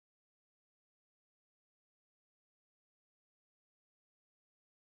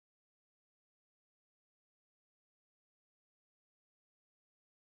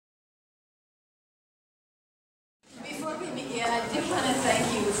I do want to thank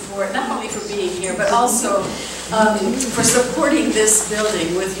you for not only for being here, but also for supporting this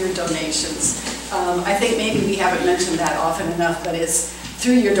building with your donations. I think maybe we haven't mentioned that often enough, but it's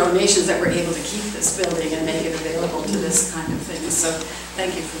through your donations that we're able to keep this building and make it available to this kind of thing. So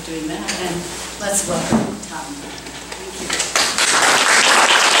thank you for doing that, and let's welcome Tom. Thank you.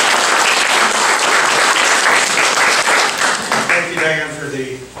 Thank you, Diane, for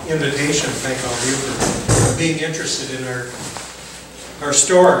the invitation. Thank all of you for being interested in our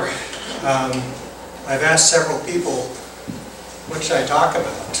store. I've asked several people what should I talk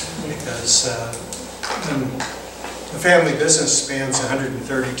about, because the family business spans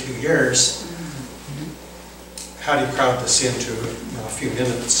 132 years. How do you crowd this into a few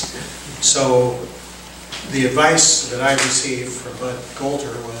minutes? So the advice that I received from Bud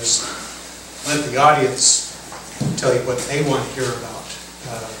Golter was, let the audience tell you what they want to hear about.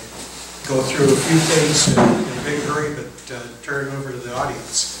 Go through a few things in a big hurry, but turn it over to the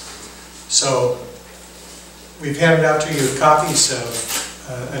audience. So we've handed out to you copies of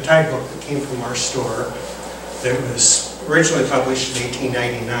a tide book that came from our store that was originally published in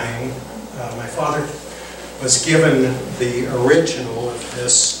 1899. My father was given the original of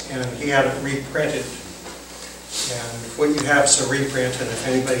this, and he had it reprinted. And what you have is a reprint, and if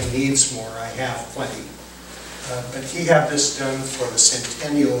anybody needs more, I have plenty. But he had this done for the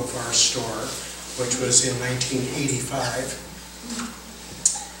centennial of our store, which was in 1985.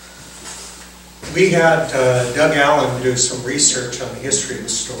 We had Doug Allen do some research on the history of the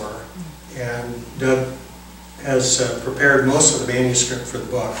store, and Doug has prepared most of the manuscript for the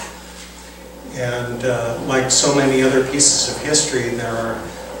book. And like so many other pieces of history, there are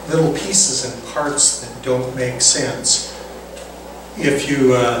little pieces and parts that don't make sense. If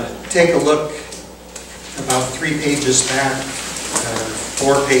you take a look about 3 pages back,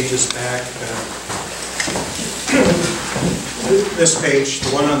 4 pages back, this page, the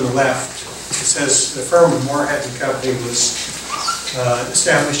one on the left, it says the firm of Moorhead & Company was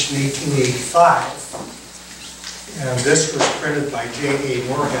established in 1885. And this was printed by J.A.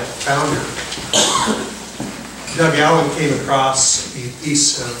 Moorhead, founder. Doug Allen came across a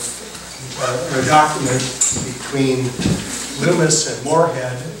piece of a document between Loomis and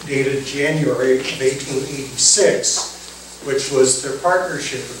Moorhead dated January of 1886, which was their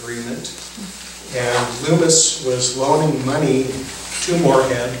partnership agreement. And Loomis was loaning money to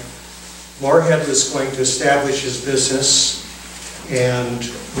Moorhead. Moorhead was going to establish his business and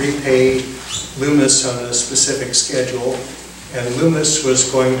repay Loomis on a specific schedule, and Loomis was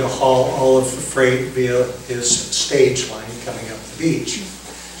going to haul all of the freight via his stage line coming up the beach.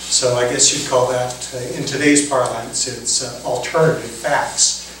 So I guess you'd call that, in today's parlance, it's alternative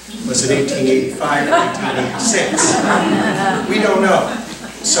facts. Was it 1885 or 1886? We don't know.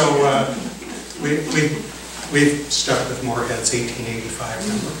 So we've stuck with Moorhead's 1885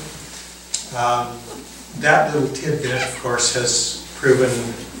 number. That little tidbit, of course, has proven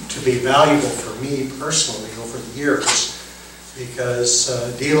to be valuable for me personally over the years, because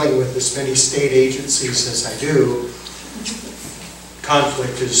dealing with as many state agencies as I do,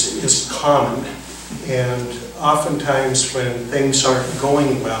 conflict is common, and oftentimes when things aren't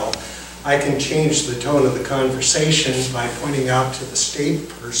going well, I can change the tone of the conversation by pointing out to the state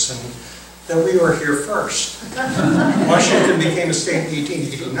person that we were here first. Washington became a state in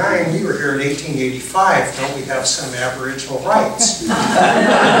 1889, we were here in 1885, don't we have some Aboriginal rights?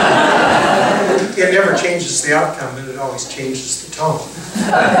 It never changes the outcome, but it always changes the tone.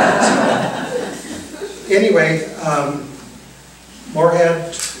 So, anyway,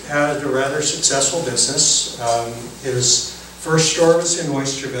 Moorhead had a rather successful business. His first store was in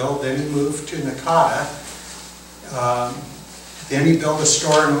Oysterville, then he moved to Nakata. Then he built a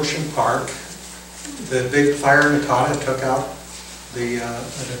store in Ocean Park. The big fire in Nakata took out the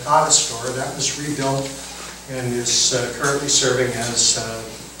Nakata store. That was rebuilt and is currently serving as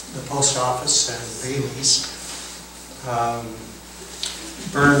the post office and Bailey's.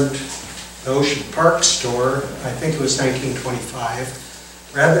 Burned the Ocean Park store, I think it was 1925.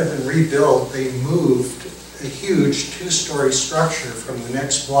 Rather than rebuild, they moved a huge 2-story structure from the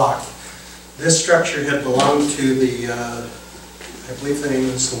next block. This structure had belonged to the I believe the name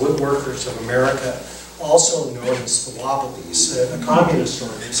is the Woodworkers of America, also known as the Wobblies, a communist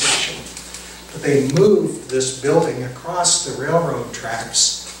organization. But they moved this building across the railroad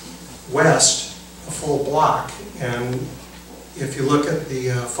tracks west a full block. And if you look at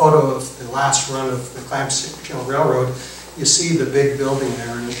the photo of the last run of the Clamp-Stick-Joe Railroad, you see the big building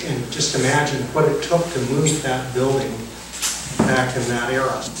there, and just imagine what it took to move that building back in that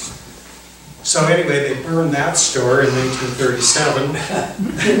era. So anyway, they burned that store in 1937.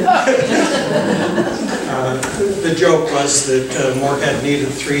 The joke was that Moorhead needed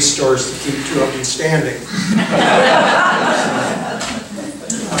 3 stores to keep 2 of them standing.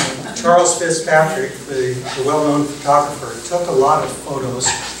 Charles Fitzpatrick, the well-known photographer, took a lot of photos.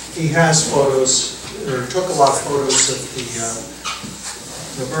 He has photos, or took a lot of photos of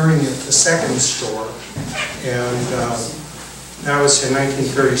the burning of the 2nd store, and that was in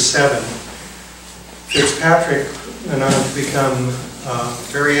 1937. Fitzpatrick went on to become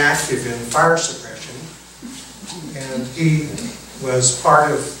very active in fire suppression, and he was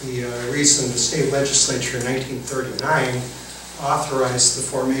part of the reason the state legislature in 1939 authorized the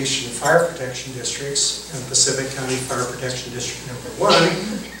formation of fire protection districts, and Pacific County Fire Protection District number 1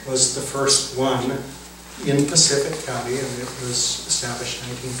 was the first one in Pacific County, and it was established in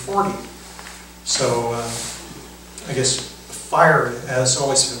 1940. So I guess fire has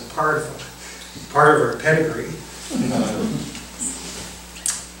always been part of our pedigree.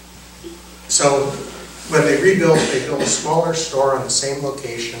 So when they rebuilt, they built a smaller store on the same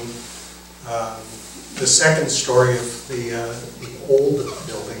location. The 2nd story of the old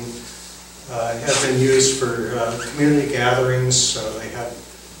building had been used for community gatherings, so they had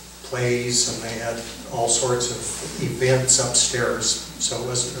plays and they had all sorts of events upstairs, so it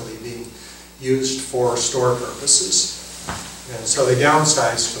wasn't really being used for store purposes. And so they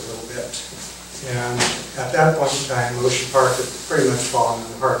downsized a little bit. And at that point in time, Ocean Park had pretty much fallen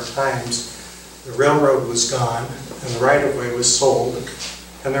in hard times. The railroad was gone, and the right-of-way was sold,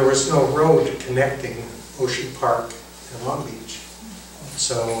 and there was no road connecting Ocean Park and Long Beach.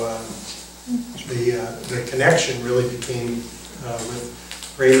 So the connection really became with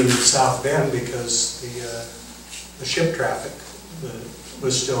Raymond and South Bend, because the ship traffic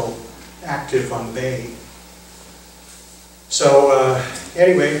was still active on Bay. So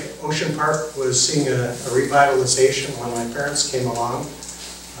anyway, Ocean Park was seeing a revitalization when my parents came along.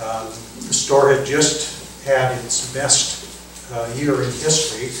 The store had just had its best year in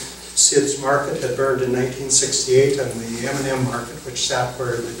history. Sid's Market had burned in 1968, and the M&M Market, which sat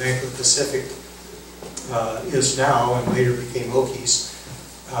where the Bank of the Pacific is now and later became Okies,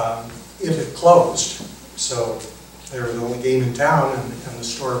 it had closed. So they were the only game in town, and the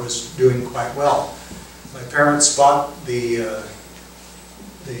store was doing quite well. My parents bought the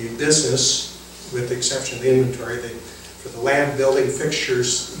business, with the exception of the inventory. For the land, building,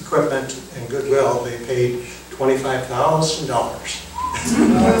 fixtures, equipment, and goodwill, they paid $25,000.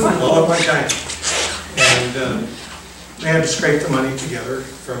 All at one time. And they had to scrape the money together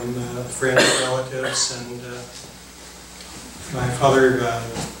from friends, relatives, and my father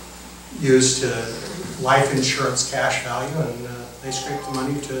used life insurance cash value, and they scraped the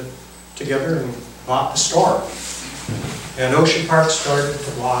money together and bought the store. And Ocean Park started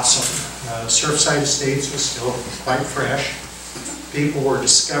to blossom. Surfside Estates was still quite fresh. People were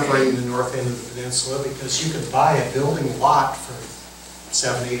discovering the north end of the peninsula, because you could buy a building lot for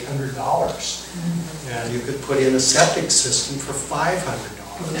 $700–800, and you could put in a septic system for $500.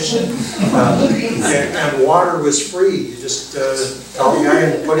 And water was free. You just tell the guy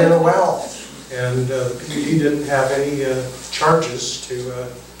and put in a well, and the PUD didn't have any charges to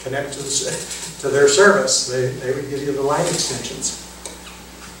connect to their service. They would give you the line extensions.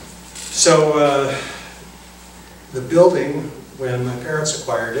 So the building, when my parents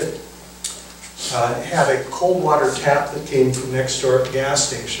acquired it, had a cold water tap that came from next door at the gas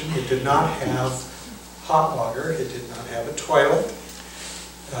station. It did not have hot water. It did not have a toilet.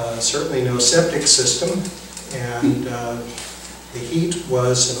 Certainly no septic system. And the heat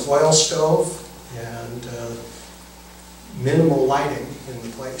was an oil stove and minimal lighting in the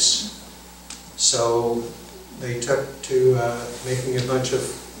place. So they took to making a bunch of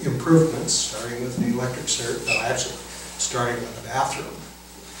improvements, starting with the electric service, actually starting with the bathroom.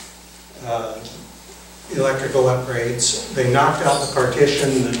 Electrical upgrades. They knocked out the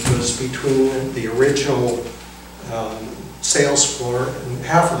partition that was between the original sales floor, and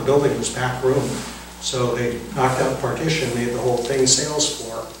half of the building was back room. So they knocked out the partition, made the whole thing sales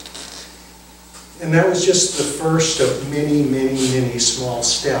floor. And that was just the first of many, many, many small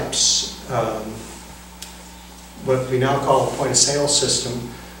steps. What we now call the point of sale system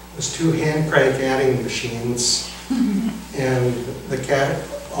was 2 hand crank adding machines, and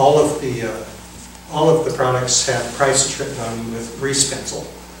all of the products had prices written on them with grease pencil.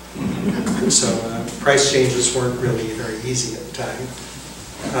 So price changes weren't really very easy at the time.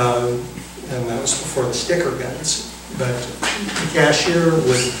 And that was before the sticker guns. But the cashier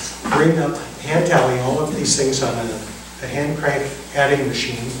would hand tally all of these things on a hand crank adding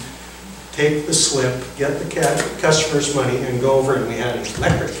machine, take the slip, get the customer's money, and go over, and we had an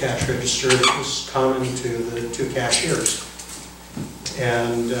electric cash register that was common to the two cashiers.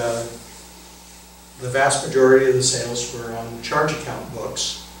 And the vast majority of the sales were on charge account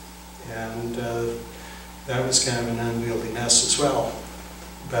books, and that was kind of an unwieldy mess as well,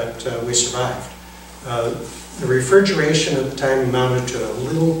 but we survived. The refrigeration at the time amounted to a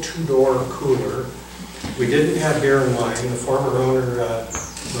little two-door cooler. We didn't have beer and wine. The former owner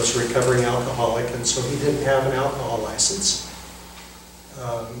was a recovering alcoholic, and so he didn't have an alcohol license.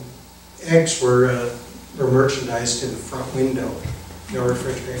 Eggs were merchandised in the front window, no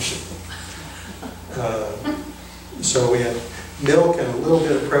refrigeration. So we had milk and a little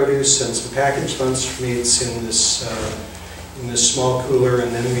bit of produce and some packaged lunch meats in this small cooler,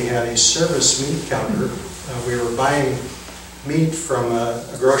 and then we had a service meat counter. We were buying meat from a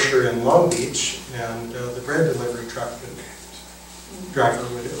grocer in Long Beach, and the bread delivery truck driver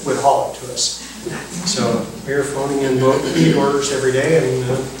would haul it to us. So we were phoning in meat orders every day, and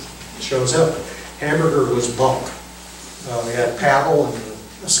it shows up. Hamburger was bulk. We had paddle and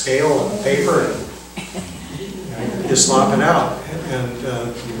a scale and paper, and you slop it out. And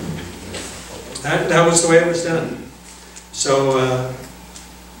that was the way it was done. So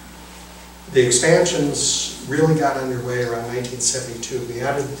the expansions really got underway around 1972. We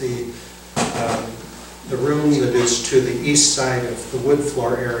added the room that is to the east side of the wood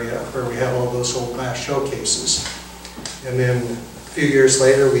floor area, where we have all those old glass showcases. And then a few years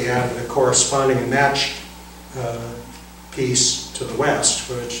later, we added a corresponding matched piece to the west,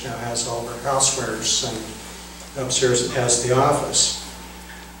 which now has all of our housewares, and upstairs it has the office.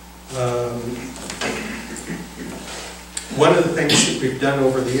 One of the things that we've done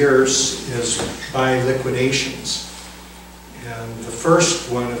over the years is buy liquidations. And the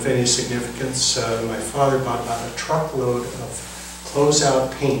first one of any significance, my father bought about a truckload of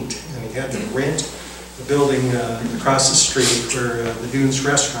closeout paint, and he had to rent the building across the street where the Dunes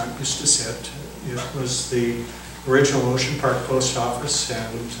restaurant used to sit. It was the original Ocean Park Post Office,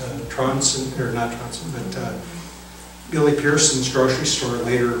 and Tronson, or not Tronson, but Billy Pearson's grocery store,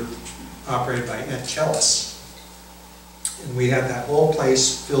 later operated by Ed Kellis. And we had that whole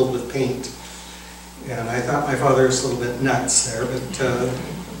place filled with paint. And I thought my father was a little bit nuts there, but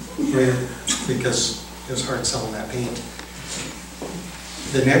because it was hard selling that paint.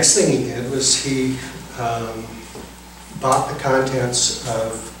 The next thing he did was he bought the contents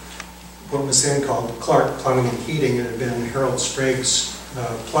of what was then called Clark Plumbing and Heating. It had been Harold Sprague's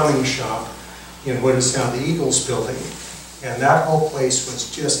plumbing shop in what is now the Eagles building. And that whole place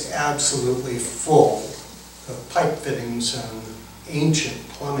was just absolutely full of pipe fittings and ancient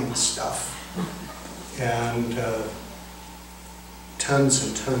plumbing stuff. And tons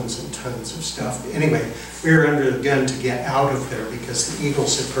and tons and tons of stuff. Anyway, we were under the gun to get out of there because the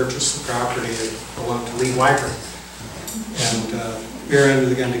Eagles had purchased the property that belonged to Lee Wyper. And we were under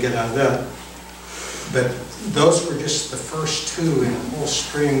the gun to get out of that. But those were just the first two in a whole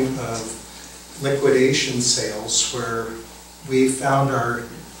string of liquidation sales where we found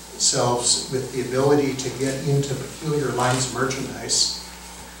ourselves with the ability to get into peculiar lines of merchandise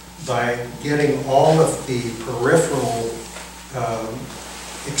by getting all of the peripheral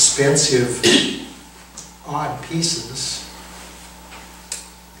expensive odd pieces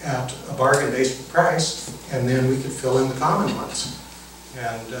at a bargain basement price, and then we could fill in the common ones.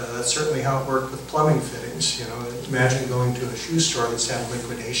 And that's certainly how it worked with plumbing fittings. You know, imagine going to a shoe store that's had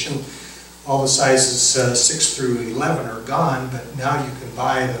liquidation. All the sizes 6 through 11 are gone, but now you can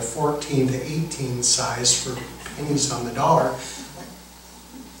buy the 14 to 18 size for pennies on the dollar.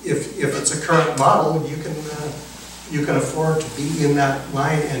 If it's a current model, you can afford to be in that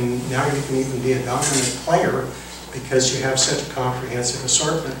line, and now you can even be a dominant player because you have such a comprehensive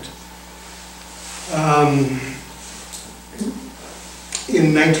assortment.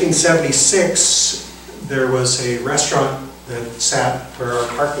 In 1976, there was a restaurant that sat where our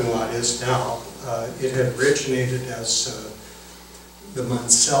parking lot is now. It had originated as the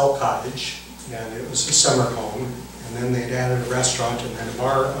Munsell Cottage, and it was a summer home. And then they'd added a restaurant and then a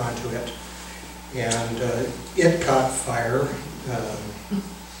bar onto it. And it caught fire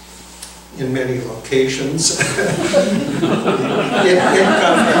in many locations. it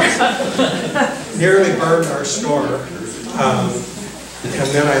caught fire. Nearly burned our store. And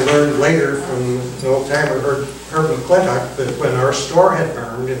then I learned later from an old timer, Herb McClintock, that when our store had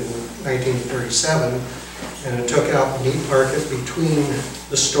burned in 1937, and it took out the meat market between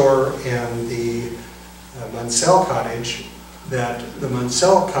the store and the Munsell Cottage, that the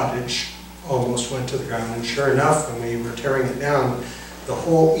Munsell Cottage almost went to the ground. And sure enough, when we were tearing it down, the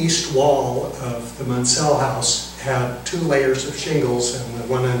whole east wall of the Munsell house had 2 layers of shingles and the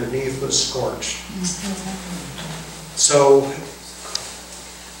one underneath was scorched. So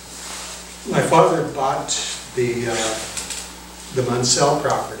my father bought the Munsell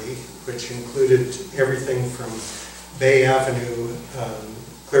property, which included everything from Bay Avenue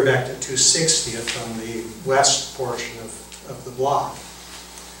clear back to 260th on the west portion of the block.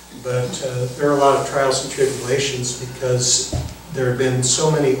 But there are a lot of trials and tribulations because there have been so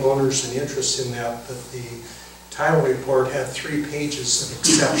many owners and interests in that the title report had 3 pages of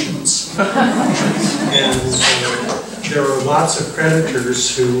exceptions. And there were lots of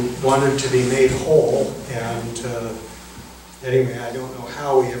creditors who wanted to be made whole, and anyway, I don't know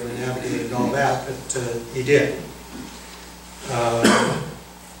how we ever navigated all that, but he did.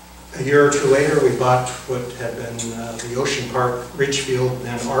 A year or 2 later, we bought what had been the Ocean Park, Richfield,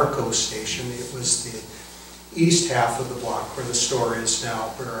 and Arco station. It was the east half of the block where the store is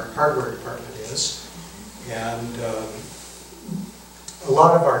now, where our hardware department is. And a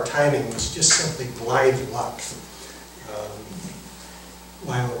lot of our timing was just simply blind luck.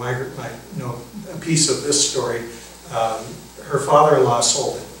 Lila Weigert might know a piece of this story. Her father-in-law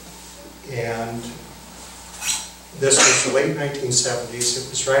sold it, and this was the late 1970s. It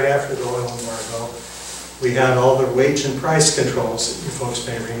was right after the oil embargo. We had all the wage and price controls that you folks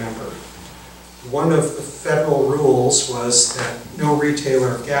may remember. One of the federal rules was that no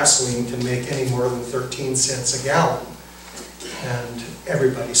retailer of gasoline can make any more than 13 cents a gallon. And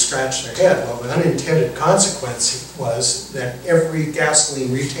everybody scratched their head. Well, the unintended consequence was that every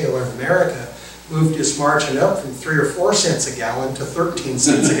gasoline retailer in America moved his margin up from 3 or 4 cents a gallon to 13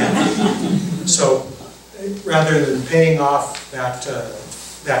 cents a gallon. So rather than paying off that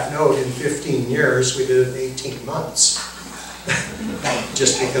note in 15 years, we did it in 18 months.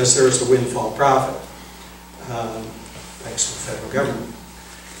 Just because there was a windfall profit, thanks to the federal government.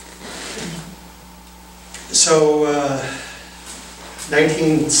 So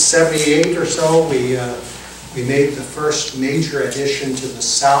 1978 or so, we made the first major addition to the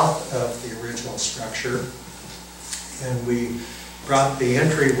south of the original structure, and we brought the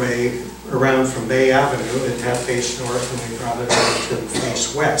entryway around from Bay Avenue. It had faced north, and we brought it over to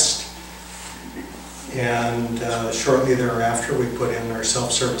face west. And shortly thereafter, we put in our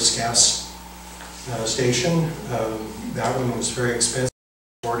self-service gas station. That one was very expensive,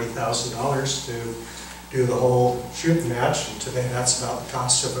 $40,000 to do the whole shooting match. And today, that's about the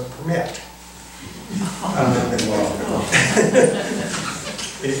cost of a permit.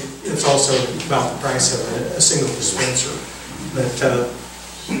 It's also about the price of a single dispenser. But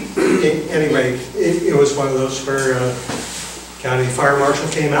anyway, it was one of those where county fire marshal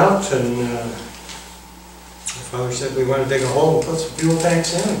came out, and my father said, we want to dig a hole and put some fuel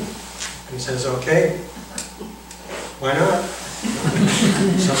tanks in. And he says, okay, why not?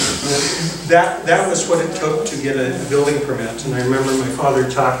 So that was what it took to get a building permit. And I remember my father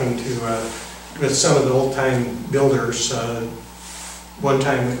talking with some of the old-time builders. One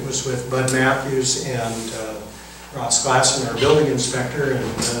time it was with Bud Matthews and Ross Glassen, our building inspector, and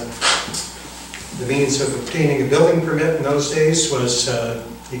the means of obtaining a building permit in those days was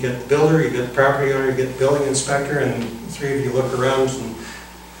you get the builder, you get the property owner, you get the building inspector, and the 3 of you look around and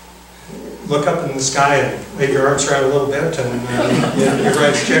look up in the sky and wave your arms around a little bit, and you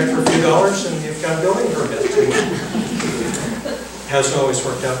write a check for a few dollars and you've got a building permit. It hasn't always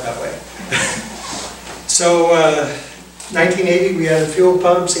worked out that way. So 1980 we added fuel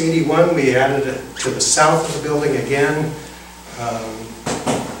pumps. 81 we added it to the south of the building again.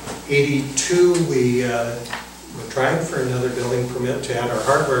 82 we were trying for another building permit to add our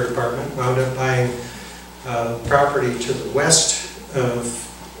hardware department. Wound up buying property to the west of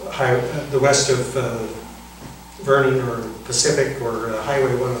Vernon or Pacific or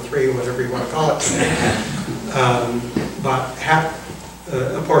Highway 103, whatever you want to call it. Bought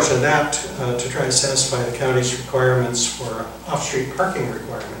a portion of that to try to satisfy the county's requirements for off-street parking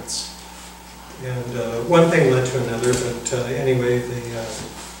requirements. And one thing led to another, but anyway, the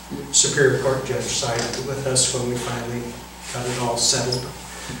Superior Court judge sided with us when we finally got it all settled.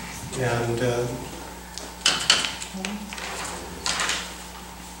 And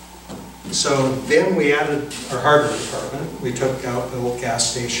so then we added our hardware department. We took out the old gas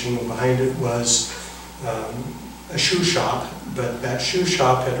station. Behind it was a shoe shop, but that shoe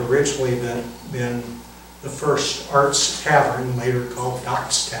shop had originally been the first Arts Tavern, later called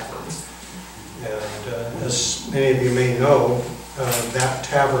Doc's Tavern. And as many of you may know, that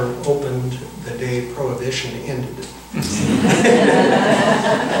tavern opened the day Prohibition ended.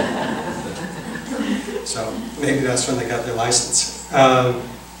 So maybe that's when they got their license.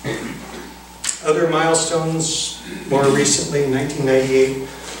 Other milestones, more recently, in 1998,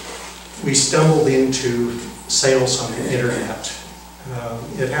 we stumbled into sales on the internet.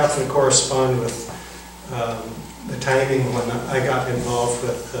 It happened to correspond with the timing when I got involved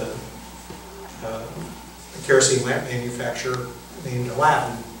with a kerosene lamp manufacturer named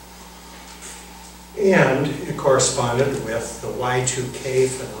Aladdin. And it corresponded with the Y2K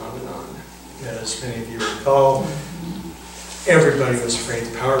phenomenon. As many of you recall, everybody was afraid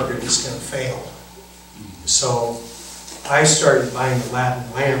the power grid was going to fail. So I started buying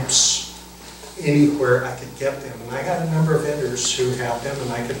Aladdin lamps anywhere I could get them. And I had a number of vendors who had them,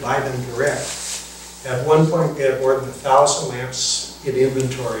 and I could buy them direct. At one point, we had more than 1,000 lamps in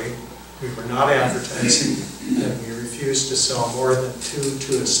inventory. We were not advertising, and we refused to sell more than 2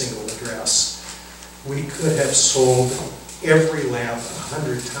 to a single address. We could have sold every lamp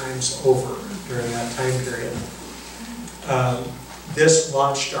 100 times over during that time period. This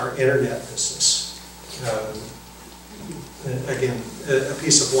launched our internet business. Again, a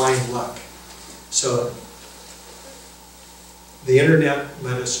piece of blind luck. So the internet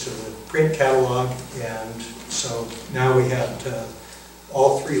led us to the print catalog, and so now we had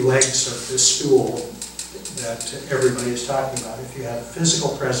all 3 legs of this stool that everybody is talking about. If you have a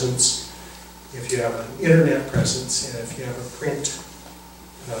physical presence, if you have an internet presence, and if you have a print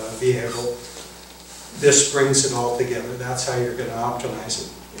vehicle, this brings it all together. That's how you're going to optimize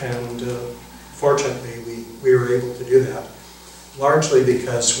it. And fortunately, we were able to do that, largely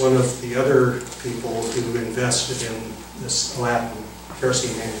because one of the other people who invested in this Aladdin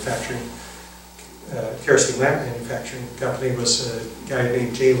kerosene lamp manufacturing company was a guy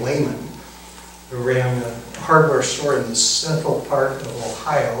named Jay Lehman, who ran a hardware store in the central part of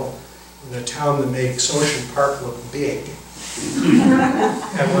Ohio, in a town that makes Ocean Park look big.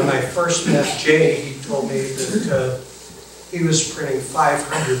 And when I first met Jay, he told me that he was printing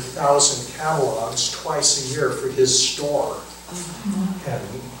 500,000 catalogs twice a year for his store. And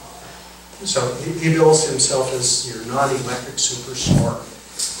so he bills himself as your non-electric superstore.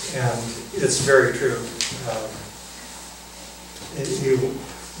 And it's very true.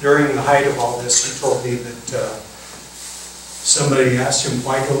 During the height of all this, he told me that somebody asked him,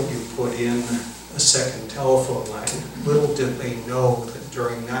 why don't you put in a second telephone line? Little did they know that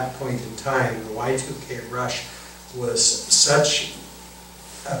during that point in time, the Y2K rush was such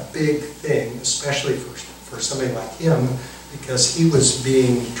a big thing, especially for somebody like him, because he was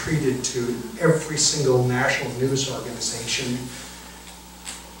being treated to every single national news organization.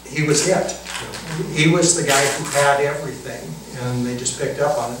 He was it. He was the guy who had everything, and they just picked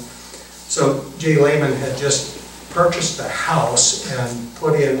up on it. So Jay Lehman had just purchased a house and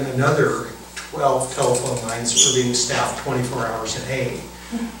put in another 12 telephone lines that were being staffed 24 hours a day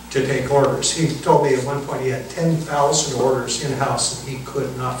to take orders. He told me at one point he had 10,000 orders in-house that he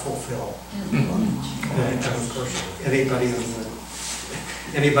could not fulfill. And of course, anybody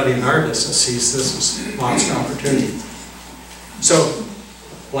in our business sees this as lost opportunity. So,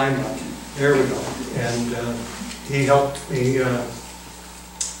 blind luck, there we go. And he helped me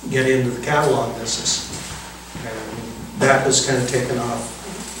get into the catalog business. And that has kind of taken off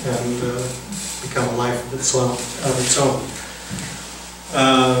and become a life of its own.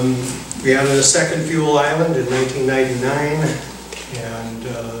 We added a second fuel island in 1999, and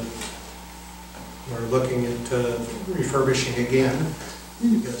we're looking at refurbishing again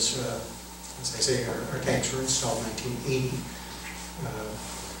because, as I say, our tanks were installed in 1980.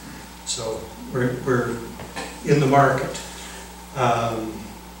 So we're in the market.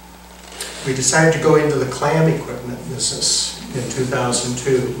 We decided to go into the clam equipment business in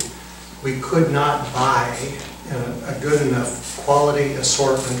 2002. We could not buy a good enough quality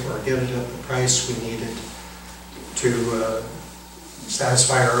assortment or get it at the price we needed to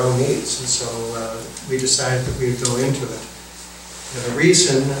satisfy our own needs, and so we decided that we would go into it. And the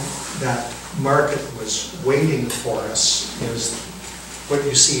reason that market was waiting for us is what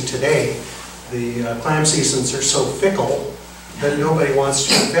you see today. The clam seasons are so fickle that nobody wants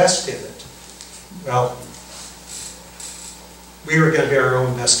to invest in it. Well, we were going to be our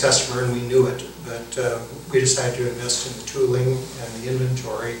own best customer, and we knew it, but we decided to invest in the tooling and the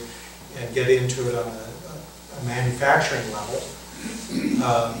inventory and get into it on a manufacturing level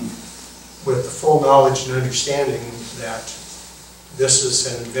with the full knowledge and understanding that this is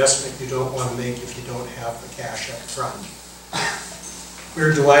an investment you don't want to make if you don't have the cash up front. We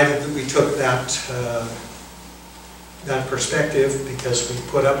were delighted that we took that perspective, because we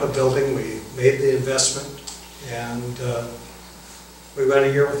put up a building, we made the investment, and we went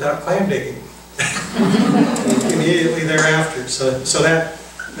a year without clam digging immediately thereafter. So that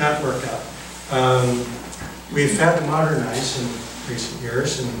worked out. We've had to modernize in recent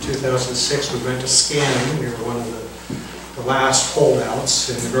years. In 2006, we went to scanning. We were one of the last holdouts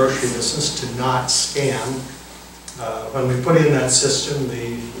in the grocery business to not scan. When we put in that system,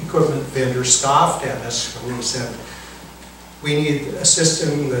 the equipment vendor scoffed at us when we said, we need a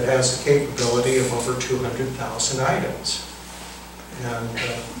system that has the capability of over 200,000 items. And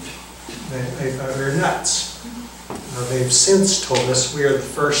they thought we were nuts. They've since told us we are the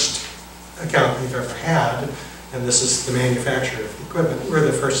first account they've ever had, and this is the manufacturer of the equipment. We're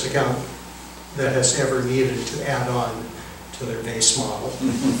the first account that has ever needed to add on to their base model.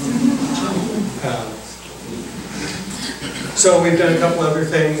 So we've done a couple other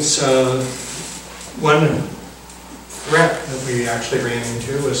things. One threat that we actually ran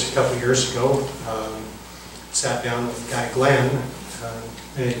into was a couple years ago. Sat down with Guy Glenn.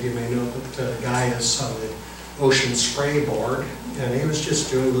 Many of you may know that the guy is on the Ocean Spray Board, and he was just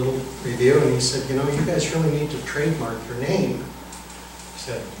doing a little review, and he said, you know, you guys really need to trademark your name. He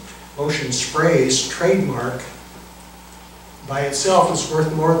said, Ocean Spray's trademark by itself is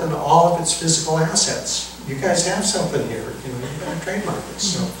worth more than all of its physical assets. You guys have something here, you know, you better trademark it.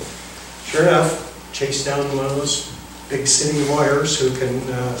 So, sure enough, chased down one of those big city lawyers who can,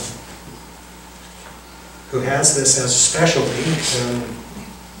 who has this as a specialty, and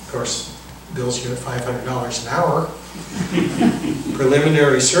of course, bills you at $500 an hour.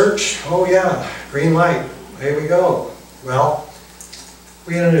 Preliminary search, oh yeah, green light, here we go. Well,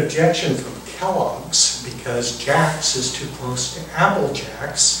 we had an objection from Kellogg's because Jack's is too close to Apple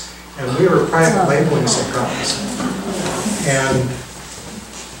Jacks, and we were private labeling some products. And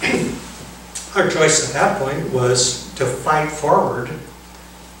our choice at that point was to fight forward,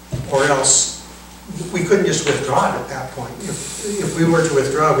 or else we couldn't just withdraw it at that point. If we were to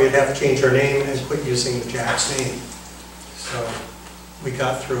withdraw, we'd have to change our name and quit using the Jack's name. So we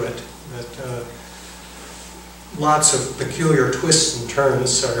got through it. But, lots of peculiar twists and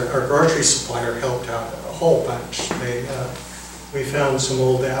turns. Our grocery supplier helped out a whole bunch. We found some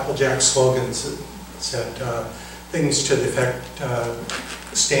old Applejack slogans that said things to the effect,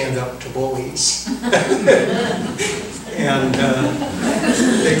 stand up to bullies. And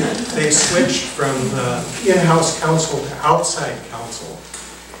they switched from in-house counsel to outside counsel.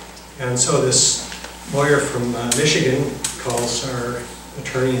 And so this lawyer from Michigan calls our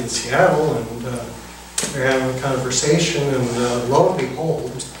attorney in Seattle, and they're having a conversation, and lo and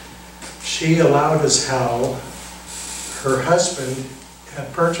behold, she allowed us how her husband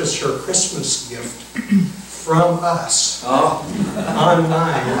had purchased her Christmas gift from us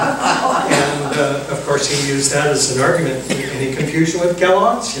online. And of course he used that as an argument. Any confusion with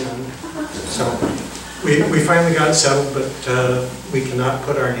Kellogg's? You know? So we finally got it settled, but we cannot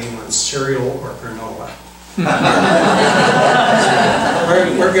put our name on cereal or granola.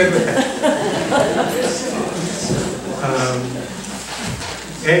 We're good with that.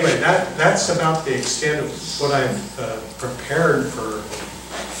 Anyway, that's about the extent of what I've prepared for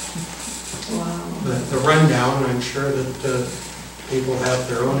the rundown. I'm sure that people have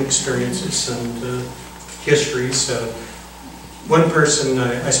their own experiences and histories. One person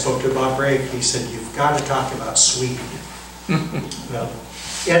I spoke to, Bob Brake, he said, you've got to talk about Swede.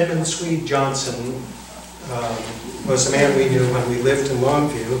 Edmund Swede Johnson was a man we knew when we lived in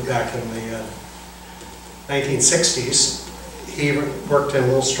Longview back in the 1960s. He worked in a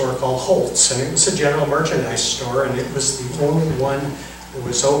little store called Holt's, and it was a general merchandise store, and it was the only one that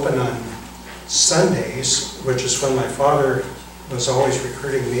was open on Sundays, which is when my father was always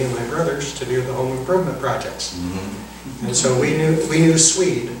recruiting me and my brothers to do the home improvement projects. Mm-hmm. And so we knew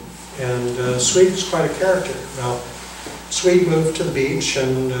Swede, and Swede was quite a character. Well, Swede moved to the beach,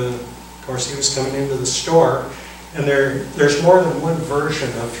 and of course he was coming into the store, and there's more than one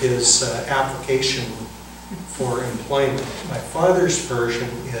version of his application for employment. My father's version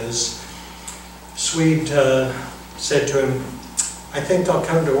is, Swede said to him, I think I'll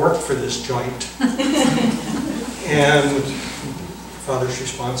come to work for this joint. And father's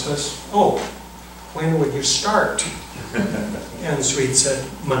response was, oh, when would you start? And Swede said,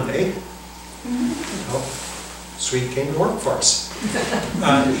 Monday. Well, Swede came to work for us.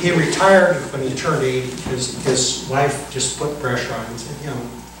 He retired when he turned 80. His wife just put pressure on him and said, you know,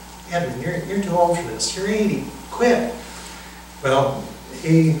 Edmund, you're too old for this. You're 80. Quit. Well,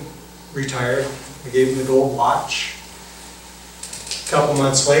 he retired. We gave him the gold watch. A couple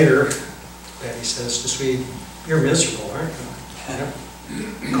months later, Betty says to Swede, you're miserable, aren't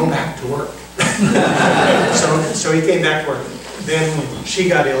you? Go back to work. So he came back to work. Then she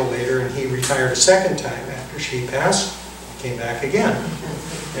got ill later, and he retired a second time after she passed. He came back again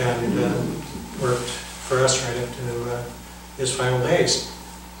and worked for us right up to his final days.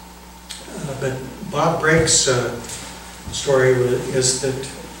 But Bob Brake's story is that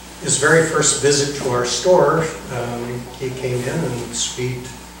his very first visit to our store, he came in and Swede,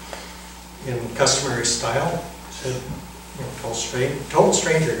 in customary style, said, you know, total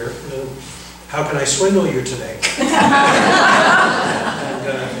stranger here, how can I swindle you today?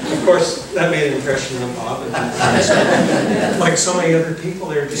 And of course, that made an impression on Bob. And like so many other people,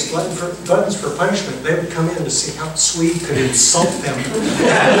 they were just gluttons for punishment. They would come in to see how Swede could insult them.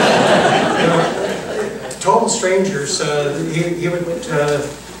 You know, total strangers. He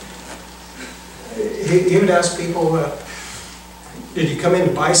would ask people, did you come in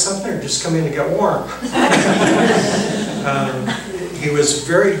to buy something or just come in to get warm? He was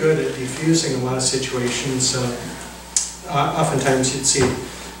very good at diffusing a lot of situations. Oftentimes you'd see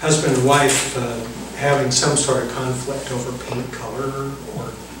husband and wife having some sort of conflict over paint color,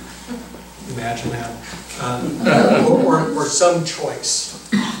 or imagine that, or some choice.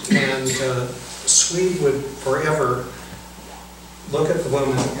 And Swede would forever look at the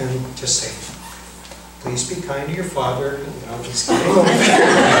woman and just say, please be kind to your father. No, I'm just kidding.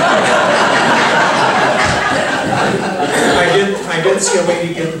 I did see a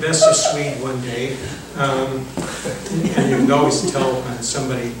lady get the best of Swede one day, and you can always tell when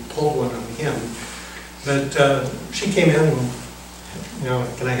somebody pulled one on him. But she came in and, you know,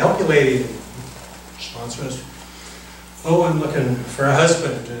 can I help you, lady? Response was, oh, I'm looking for a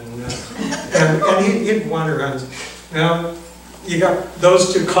husband. And he'd wander around. Now, you got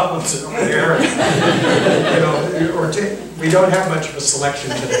those two columns over there, you know, we don't have much of a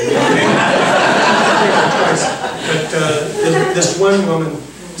selection today. But this one woman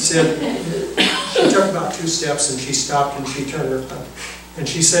said, she took about 2 steps and she stopped and she turned her thumb. And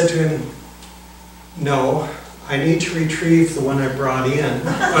she said to him, no, I need to retrieve the one I brought in,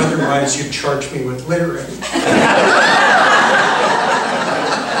 otherwise you'd charge me with littering.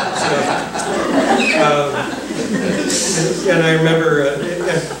 And I remember,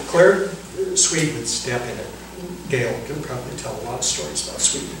 and Claire, Swede would step in it. Gail can probably tell a lot of stories about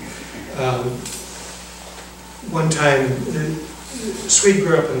Swede. One time, Swede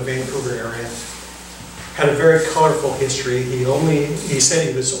grew up in the Vancouver area, had a very colorful history. He said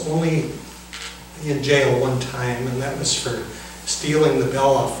he was only in jail one time, and that was for stealing the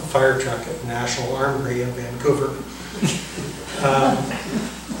bell off the fire truck at the National Armory in Vancouver.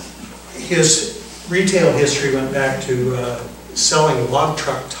 His retail history went back to selling log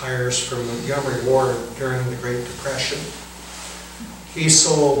truck tires from the Montgomery War during the Great Depression. He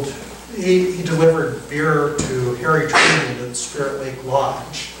delivered beer to Harry Truman at Spirit Lake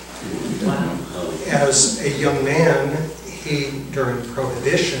Lodge. Wow. As a young man, during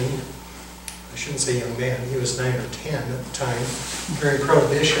Prohibition, I shouldn't say young man, he was 9 or 10 at the time. During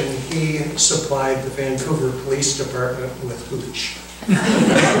Prohibition, he supplied the Vancouver Police Department with hooch.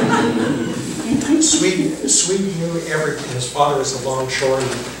 Swede knew everything. His father was a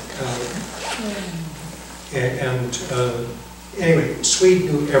longshoreman, anyway, Swede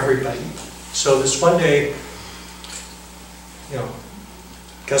knew everybody. So this one day, you know,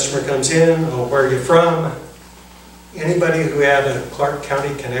 customer comes in, oh, where are you from? Anybody who had a Clark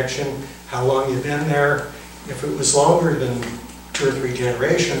County connection, how long you've been there? If it was longer than 2 or 3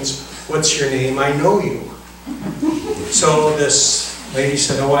 generations, what's your name? I know you. So this lady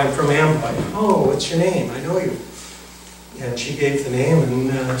said, oh, I'm from Amboy. Oh, what's your name? I know you. And she gave the name,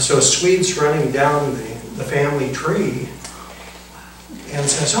 and so Swede's running down the family tree and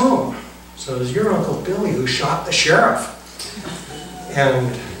says, oh, so it's your Uncle Billy who shot the sheriff.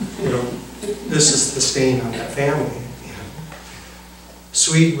 And, you know, this is the stain on that family. And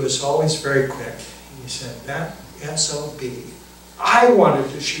Swede was always very quick. He said, that SOB. I wanted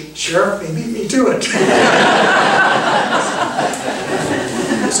to shoot sheriff, they beat me to it.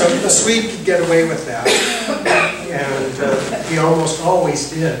 So the Swede could get away with that, and he almost always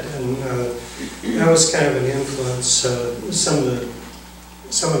did, and that was kind of an influence.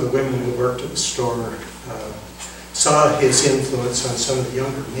 Some of the women who worked at the store saw his influence on some of the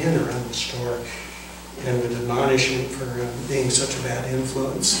younger men around the store, and would admonish him for being such a bad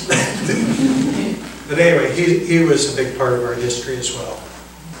influence. But anyway, he was a big part of our history as well.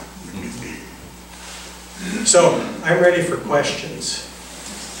 So I'm ready for questions.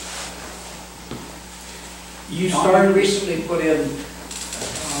 You started recently put in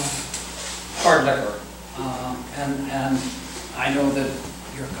hard liquor, and I know that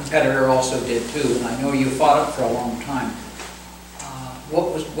your competitor also did too, and I know you fought it for a long time.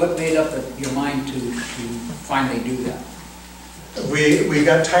 What made up your mind to finally do that? We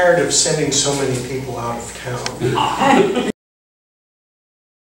got tired of sending so many people out of town.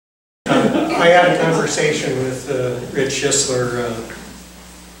 I had a conversation with Rich Schisler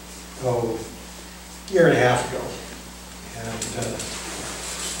a year and a half ago,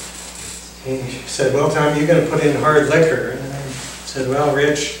 and he said, well, Tom, you're going to put in hard liquor. And I said, well,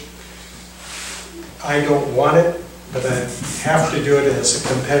 Rich, I don't want it, but I have to do it as a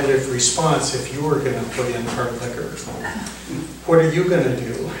competitive response if you were going to put in hard liquor. What are you going to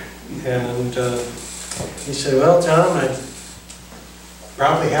do? And he said, well, Tom, I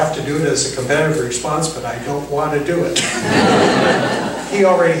probably have to do it as a competitive response, but I don't want to do it. He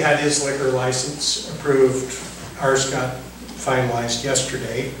already had his liquor license approved. Ours got finalized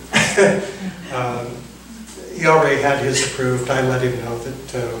yesterday. He already had his approved. I let him know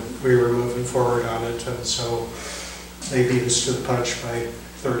that we were moving forward on it, and so they beat us to the punch by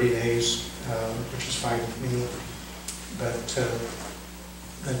 30 days, which is fine with me. But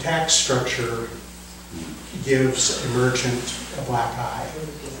the tax structure gives a merchant a black eye.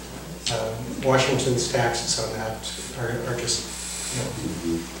 Washington's taxes on that are just, you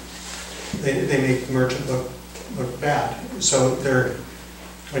know, they make the merchant look bad. So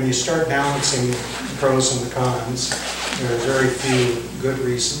when you start balancing the pros and the cons, there are very few good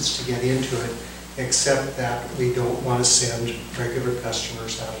reasons to get into it, except that we don't want to send regular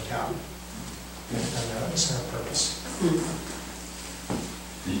customers out of town. And that was our purpose.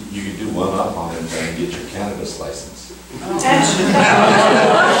 You could do one up on it and get your cannabis license.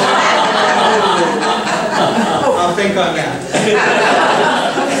 I'll think on that.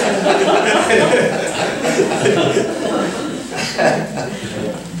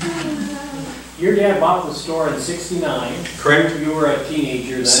 Your dad bought the store in '69. Correct. You were a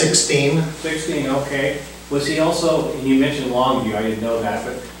teenager then. 16. 16, okay. Was he also, and you mentioned Longview, I didn't know that,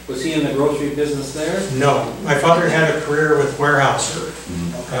 but was he in the grocery business there? No. My father had a career with Weyerhaeuser.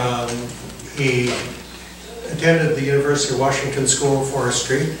 He attended the University of Washington School of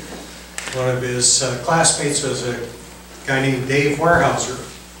Forestry. One of his classmates was a guy named Dave Weyerhaeuser.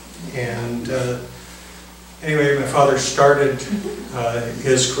 And anyway, my father started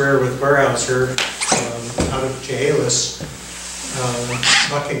his career with Weyerhaeuser out of Chehalis,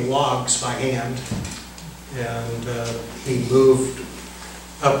 bucking logs by hand. And he moved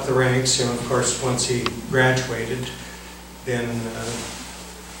up the ranks, and of course, once he graduated, then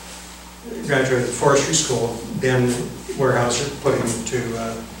graduated forestry school, then Weyerhaeuser put him to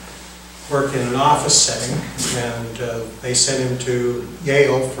work in an office setting, and they sent him to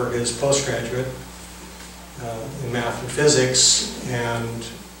Yale for his postgraduate in math and physics, and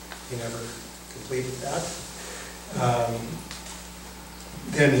he never completed that.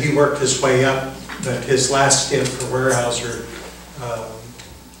 Then he worked his way up, but his last stint for Weyerhaeuser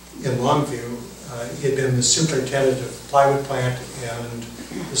in Longview, he had been the superintendent of the plywood plant and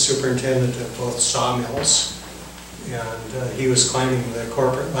the superintendent of both sawmills. And he was climbing the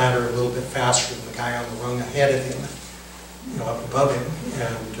corporate ladder a little bit faster than the guy on the rung ahead of him, you know, up above him.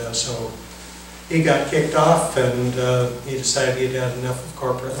 And so he got kicked off, and he decided he'd had enough of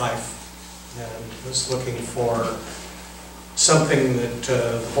corporate life and was looking for something that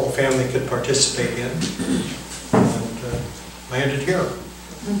the whole family could participate in, and landed here.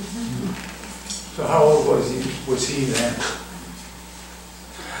 So how old was he then?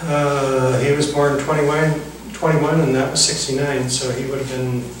 He was born 21, and that was 69, so he would have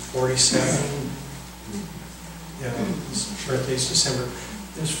been 47. Yeah, his birthday's December.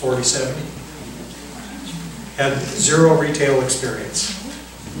 He was 47. Had zero retail experience,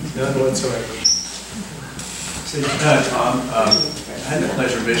 none whatsoever. So, Tom, I had the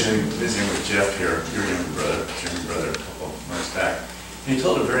pleasure of visiting with Jeff here, your younger brother, a couple of months back. And he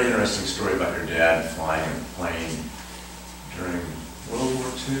told a very interesting story about your dad flying a plane during World War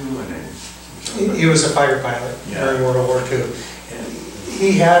II. And He was a fighter pilot during World War II. And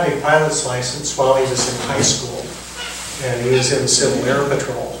he had a pilot's license while he was in high school, and he was in the Civil Air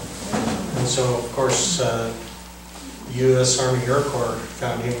Patrol. And so, of course, the U.S. Army Air Corps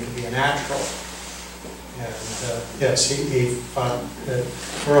found him to be a natural. And yes, he fought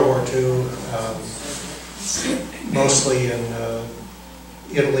World War II, mostly in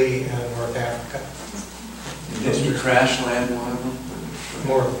Italy and North Africa. did you crash land one of them?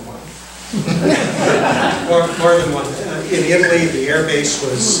 More than one. more than one. In Italy, the air base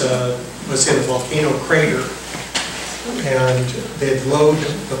was in a volcano crater, and they'd load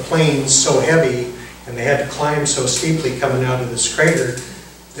the planes so heavy, and they had to climb so steeply coming out of this crater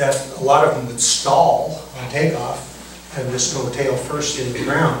that a lot of them would stall on takeoff and just go tail first in the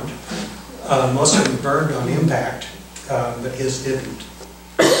ground. Most of them burned on impact, but his didn't.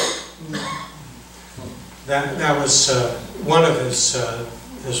 That was one of his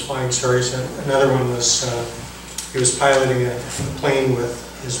flying stories. Another one was he was piloting a plane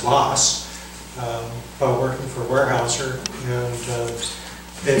with his boss while working for Weyerhaeuser, and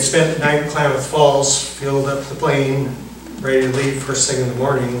they'd spent the night in Klamath Falls, fueled up the plane, ready to leave first thing in the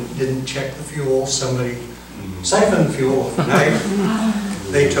morning, didn't check the fuel, somebody siphoned fuel overnight,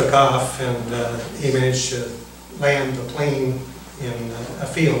 they took off, and he managed to land the plane in a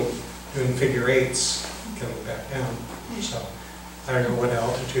field doing figure eights coming back down. So I don't know what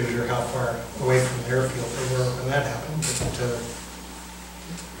altitude or how far away from the airfield they were when that happened, but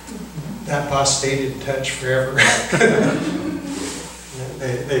that boss stayed in touch forever.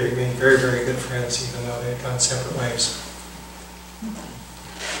 They remained very, very good friends, even though they had gone separate ways.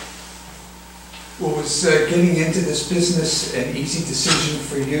 Well, was getting into this business an easy decision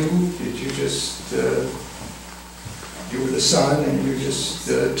for you? Did you just, you were the son and you just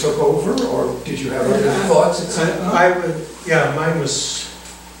took over, or did you have other thoughts at some point? Yeah, mine was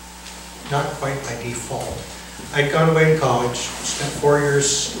not quite by default. I'd gone away to college, spent 4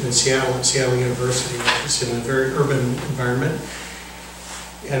 years in Seattle at Seattle University, which is in a very urban environment.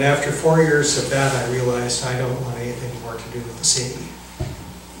 And after 4 years of that, I realized I don't want anything more to do with the city.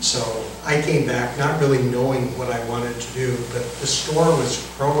 So I came back not really knowing what I wanted to do, but the store was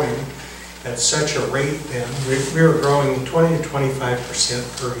growing at such a rate then. We were growing 20 to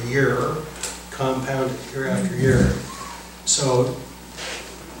 25% per year, compounded year after year. So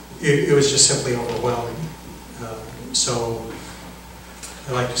it was just simply overwhelming. So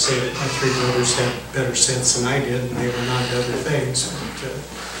I like to say that my 3 brothers had better sense than I did, and they went on to other things. But,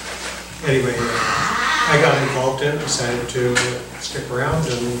 anyway, I got involved in it, decided to stick around,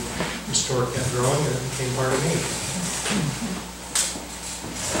 and the store kept growing, and it became part of me.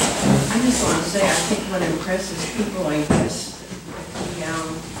 I just want to say, I think what impresses people like this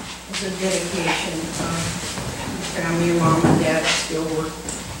is the dedication. Your mom and dad still work.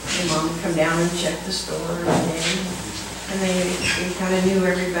 Your mom would come down and check the store every day, and they kind of knew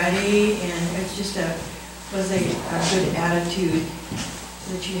everybody, and it's just a good attitude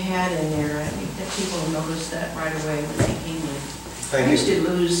that you had in there. I think that people noticed that right away when they came in. I used to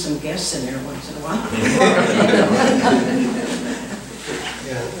lose some guests in there once in a while.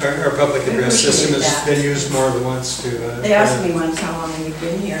 Yeah, our public address system has been used more than once to... They asked me once how long we'd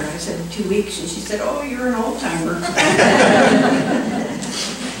been here. I said 2 weeks, and she said, "Oh, you're an old timer."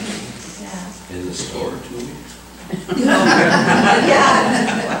 In the store, 2 weeks. Yeah.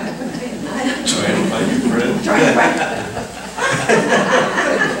 Trying to find your friend.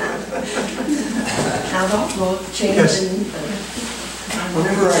 Now don't go changing.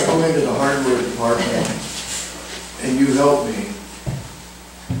 Whenever I go into the hardware department and you help me,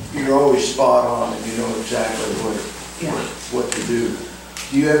 you're always spot on and you know exactly what to do.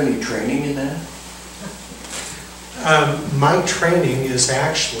 Do you have any training in that? My training is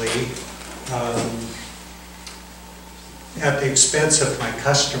actually at the expense of my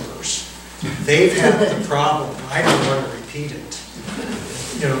customers. They've had the problem. I don't want to repeat it.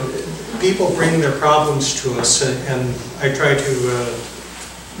 You know, people bring their problems to us, and I try to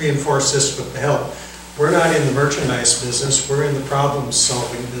reinforce this with the help. We're not in the merchandise business, we're in the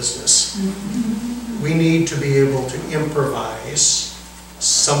problem-solving business. We need to be able to improvise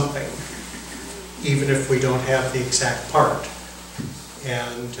something, even if we don't have the exact part.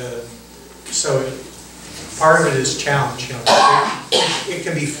 And so part of it is challenge. You know, it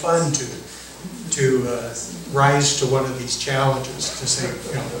can be fun to rise to one of these challenges, to say,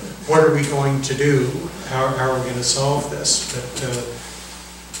 you know, what are we going to do? How are we going to solve this? But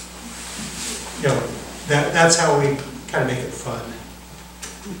you know, that's how we kind of make it fun.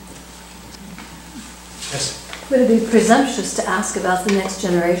 Yes? Would it be presumptuous to ask about the next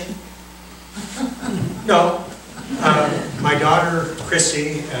generation? No. My daughter,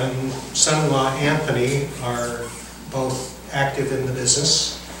 Chrissy, and son-in-law, Anthony, are both active in the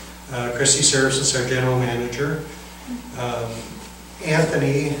business. Chrissy serves as our general manager.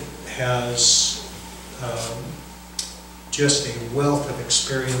 Anthony has just a wealth of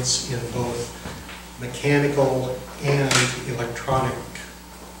experience in both mechanical and electronic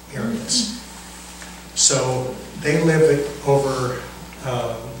areas. So they live over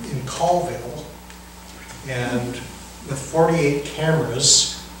in Colville, and with 48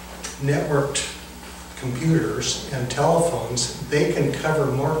 cameras, networked computers and telephones, they can cover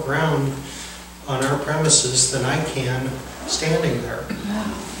more ground on our premises than I can standing there.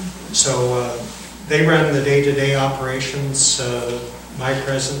 So they run the day-to-day operations. My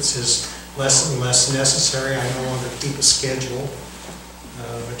presence is less and less necessary. I no longer keep a schedule,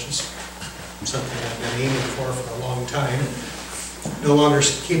 which is something I've been aiming for a long time. No longer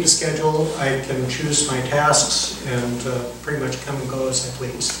keep a schedule. I can choose my tasks and pretty much come and go as I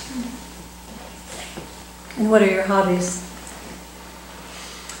please. And what are your hobbies?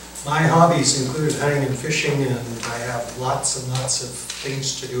 My hobbies include hunting and fishing, and I have lots and lots of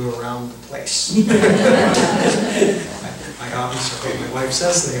things to do around the place. My hobbies are what my wife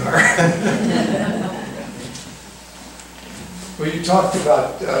says they are. Well, you talked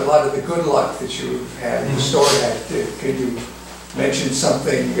about a lot of the good luck that you had, the store had. Could you mention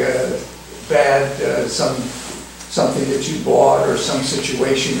something bad, something that you bought or some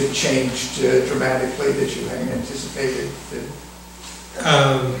situation that changed dramatically that you hadn't anticipated? I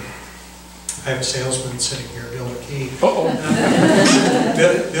have a salesman sitting here, Bill McKee. Uh-oh.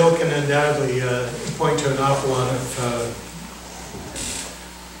 Bill can undoubtedly point to an awful lot of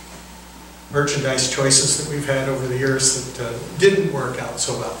merchandise choices that we've had over the years that didn't work out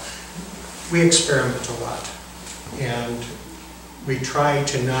so well. We experiment a lot, and we try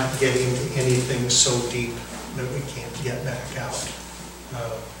to not get into anything so deep that we can't get back out.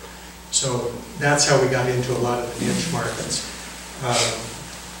 So that's how we got into a lot of the niche markets.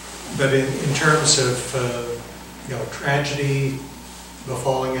 But in terms of tragedy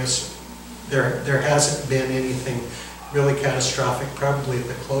befalling us, there hasn't been anything really catastrophic. Probably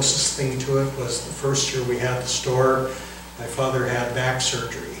the closest thing to it was the first year we had the store. My father had back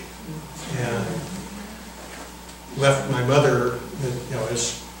surgery and left my mother,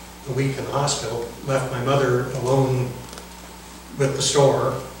 as a week in the hospital, left my mother alone with the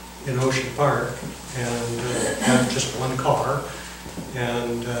store in Ocean Park, and had just one car,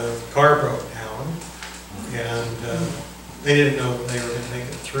 and the car broke down, and they didn't know that they were going to make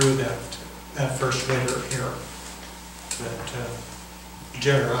it through that first winter here. But the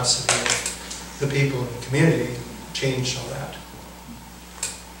generosity of the people in the community changed all that.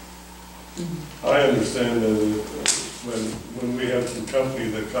 I understand that when we have some company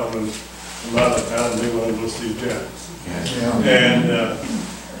that come from out of town, they want to go see Jack. Yeah. And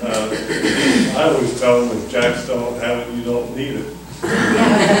I always tell them, if Jacks don't have it, you don't need it.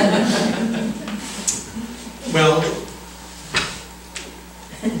 Well,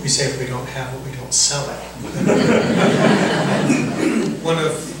 we say if we don't have it, we don't sell it. One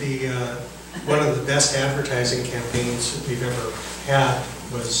of the best advertising campaigns that we've ever had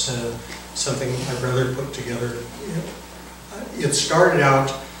was something my brother put together. It started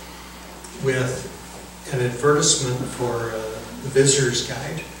out with an advertisement for the visitor's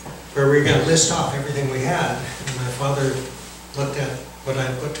guide, where we were going to list off everything we had. And my father looked at what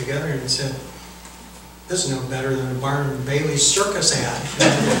I put together and said, "This is no better than a Barnum and Bailey circus ad."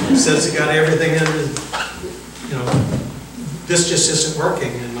 It says it got everything under, this just isn't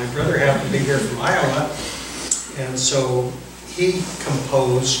working. And my brother happened to be here from Iowa, and so he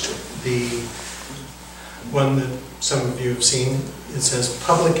composed the one that some of you have seen. It says,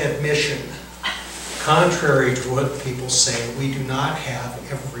 "Public admission. Contrary to what people say, we do not have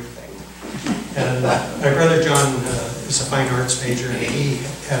everything." And my brother John is a fine arts major, and he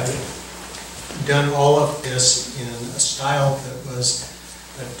had done all of this in a style that was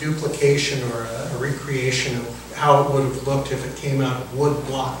a duplication or a recreation of how it would have looked if it came out of wood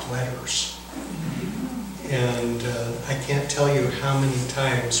block letters. And I can't tell you how many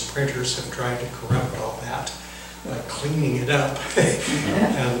times printers have tried to corrupt all that, cleaning it up,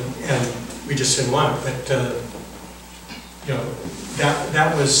 and we just didn't want it. But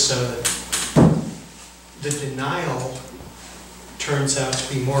that was the denial turns out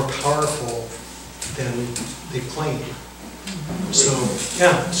to be more powerful than the claim. So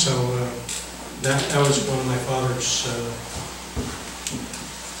yeah, that was one of my father's.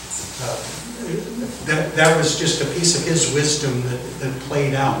 That was just a piece of his wisdom that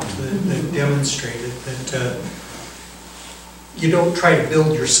played out, that demonstrated that you don't try to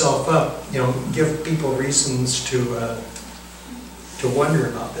build yourself up. Give people reasons to wonder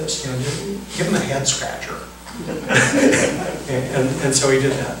about this. Give them a head scratcher, and so he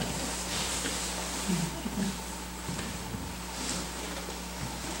did that.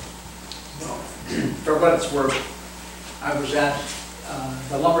 For what it's worth, I was at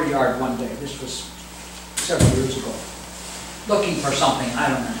the lumber yard one day, this was several years ago, looking for something, I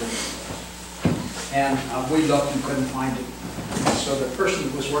don't remember. And we looked and couldn't find it. So the person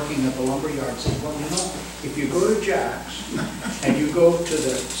who was working at the lumber yard said, "Well, if you go to Jack's and you go to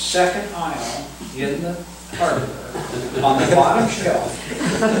the second aisle in the hardware, on the bottom shelf,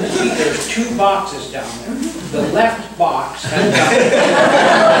 see there's two boxes down there. The left box has got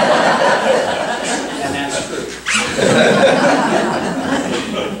and that's true."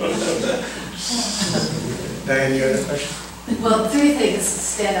 Diane, you had a question? Well, three things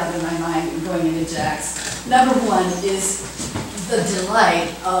stand out in my mind going into Jack's. Number one is the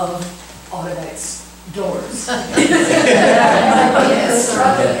delight of Autodex doors. Yes,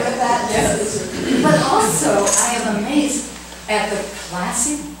 with that. Yes. But also, I am amazed at the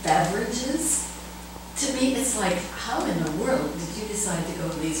classic beverages. To me, it's like, how in the world did you decide to go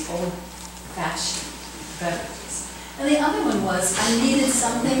to these old-fashioned beverages? And the other one was, I needed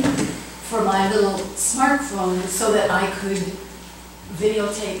something for my little smartphone so that I could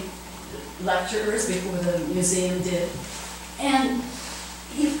videotape lectures before the museum did. And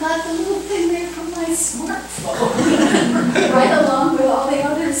you've got the little thing there from my smartphone, right along with all the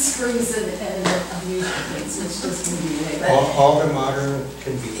other screens and unusual things, which just blew me away. But All the modern it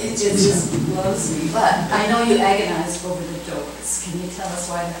conveniences. just blows me. But I know you agonized over the doors. Can you tell us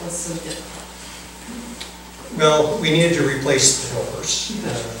why that was so difficult? Well, we needed to replace the doors.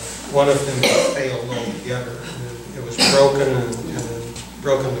 One of them failed altogether. It was broken and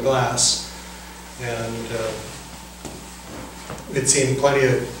broken the glass. And we'd seen plenty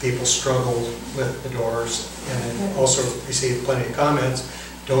of people struggle with the doors, and also received plenty of comments,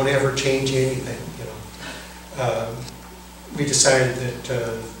 don't ever change anything, you know. We decided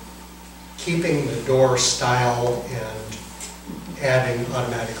that keeping the door style and adding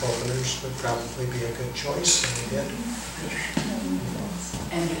automatic openers would probably be a good choice, and we did.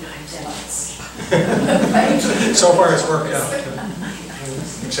 And your jealous. So far it's worked out,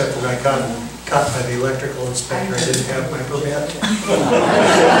 except when I got caught by the electrical inspector, I didn't have my permit.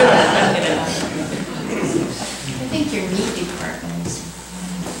 I think your meat department is.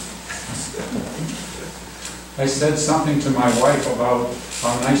 I said something to my wife about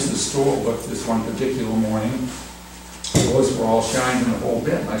how nice the store looked this one particular morning. The doors were all shined in the whole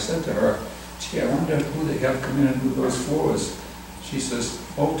bit, and I said to her, gee, I wonder who they have come in and do those floors. She says,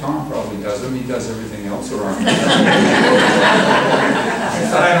 oh, Tom probably does them, he does everything else around here. I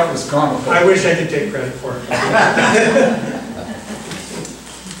thought it was comical. I wish I could take credit for it.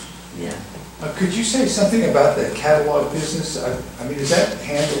 Could you say something about the catalog business? I mean, is that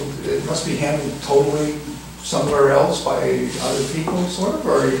handled, it must be handled totally somewhere else by other people, sort of,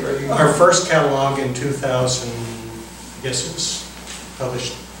 or are you? Our first catalog in 2000, I guess it was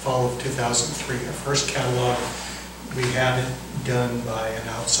published fall of 2003. Our first catalog, we had it done by an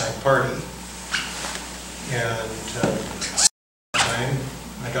outside party. And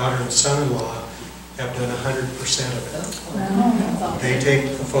my daughter and son-in-law have done 100% of it. Wow. They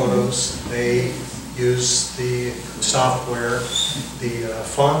take the photos, they use the software. The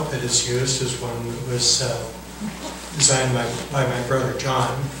font that is used is one that was designed by my brother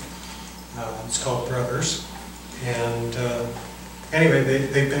John. It's called Brothers. And anyway,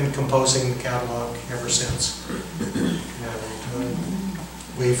 they've been composing the catalog ever since. And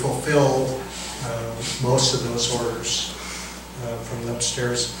we fulfill most of those orders from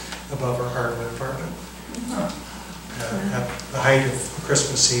upstairs above our hardware department. At the height of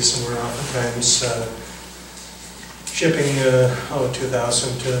Christmas season, we're oftentimes shipping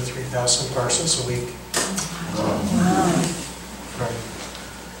 2,000 to 3,000 parcels a week. From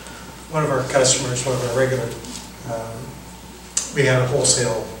one of our customers, one of our regular, we had a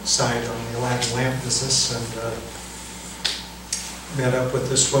wholesale side on the Aladdin lamp business, and met up with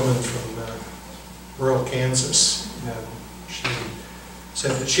this woman from rural Kansas, and she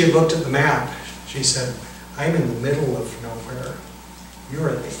said that she had looked at the map. She said, I'm in the middle of nowhere. You're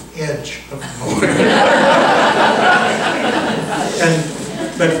at the edge of nowhere.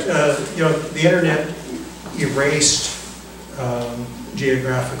 But you know, the internet erased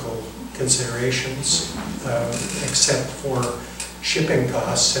geographical considerations, except for shipping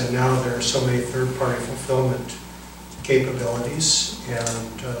costs, and now there are so many third-party fulfillment capabilities,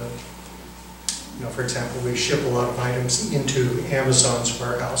 and you know, for example, we ship a lot of items into Amazon's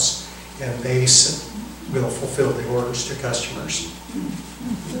warehouse, and they will fulfill the orders to customers.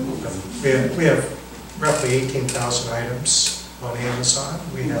 We have roughly 18,000 items on Amazon.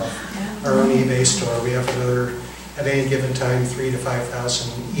 We have our own eBay store. We have another, at any given time, 3,000 to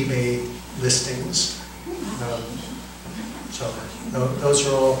 5,000 eBay listings. So those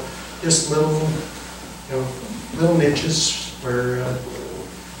are all just little, you know, little niches where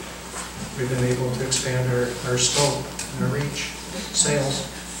we've been able to expand our scope and our reach, sales.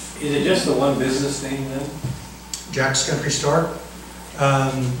 Is it just the one business name then? Jack's Country Store.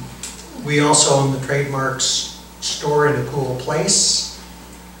 We also own the trademarks Store in a Cool Place,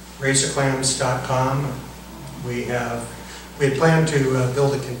 razorclams.com. We had planned to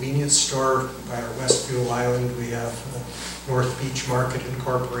build a convenience store by our West Fuel Island. We have North Beach Market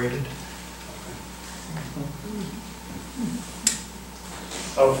Incorporated.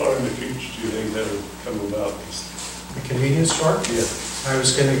 How far in the future do you think that will come about? The convenience store? Yeah. I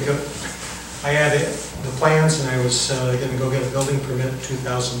was going to go, I had the plans, and I was going to go get a building permit in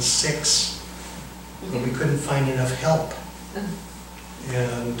 2006, but we couldn't find enough help.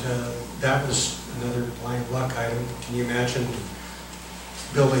 And that was another blind luck item. Can you imagine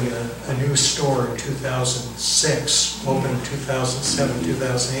building a new store in 2006, open in 2007,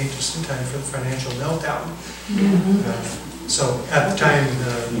 2008, just in time for the financial meltdown? So at the time,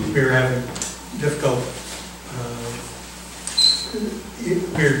 we were having difficult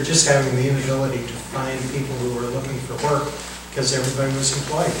we were just having the inability to find people who were looking for work because everybody was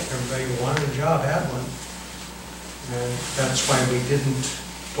employed. Everybody who wanted a job had one. And that's why we didn't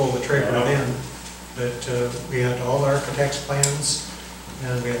pull the trigger then. But we had all the architect's plans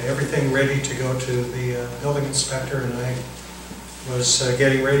and we had everything ready to go to the building inspector, and I was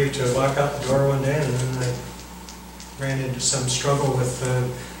getting ready to walk out the door one day, and then I ran into some struggle with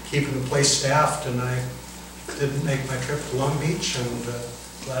keeping the place staffed, and I didn't make my trip to Long Beach, and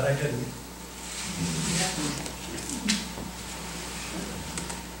glad I didn't.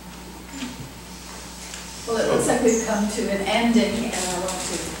 Well, it looks like we've come to an ending, and I want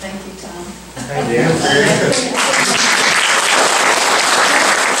to thank you, Tom. Thank you for your interest.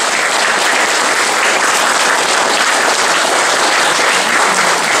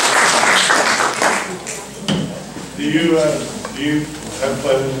 Do you have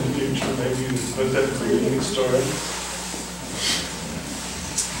plans in the future, maybe to put that convenience store in?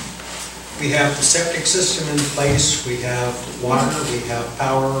 We have the septic system in place, we have water, we have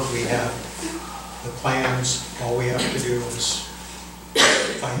power, we have the plans. All we have to do is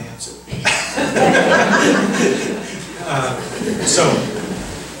finance it. So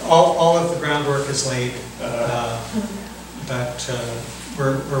all of the groundwork is laid, but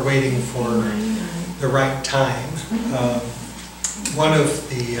we're waiting for the right time. One of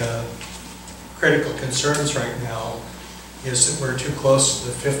the critical concerns right now is that we're too close to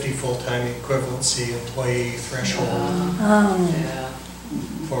the 50 full-time equivalency employee threshold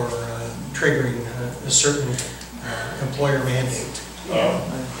for triggering a certain employer mandate.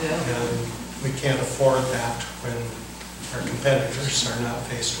 And we can't afford that when our competitors are not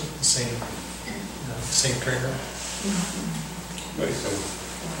faced with the same trigger. Makes sense.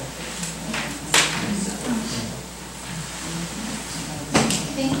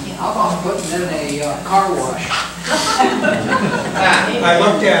 Thank you. How about putting in a car wash? I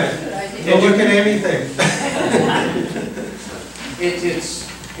looked at it. Don't look at anything.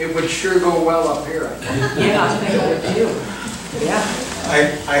 It would sure go well up here, I think. Yeah, it would too. Yeah.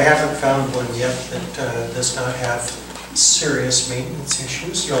 I haven't found one yet that does not have serious maintenance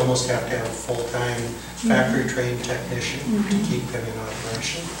issues. You almost have to have a full-time factory-trained technician to keep them in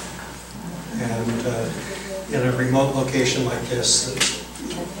operation. And in a remote location like this,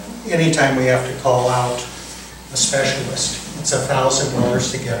 anytime we have to call out a specialist, it's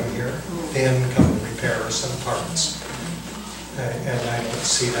 $1,000 to get them here, then come and repair some parts. And I don't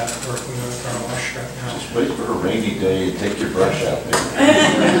see that working on a car wash right now. Just wait for a rainy day and take your brush out there.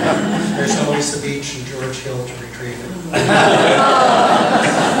 There's always the beach in George Hill to retrieve it. You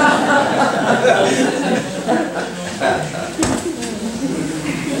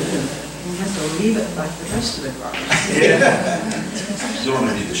have to leave it like the rest of the cars. You don't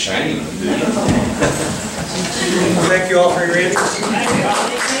want to be the shiny one, do you? Thank you all for your interest.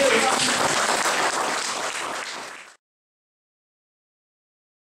 Thank you.